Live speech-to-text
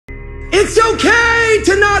It's okay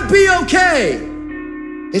to not be okay.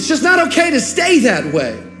 It's just not okay to stay that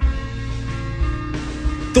way.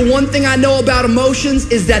 The one thing I know about emotions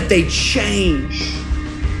is that they change.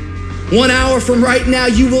 1 hour from right now,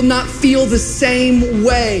 you will not feel the same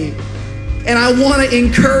way. And I want to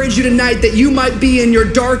encourage you tonight that you might be in your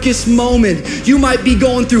darkest moment. You might be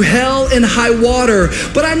going through hell and high water.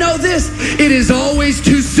 But I know this, it is always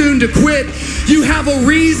too soon to quit. You have a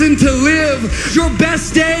reason to live. Your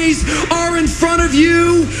best days are in front of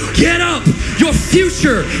you. Get up. Your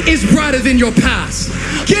future is brighter than your past.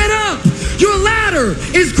 Get up. Your ladder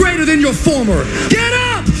is greater than your former. Get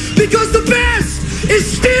up, because the best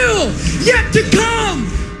is still yet to come.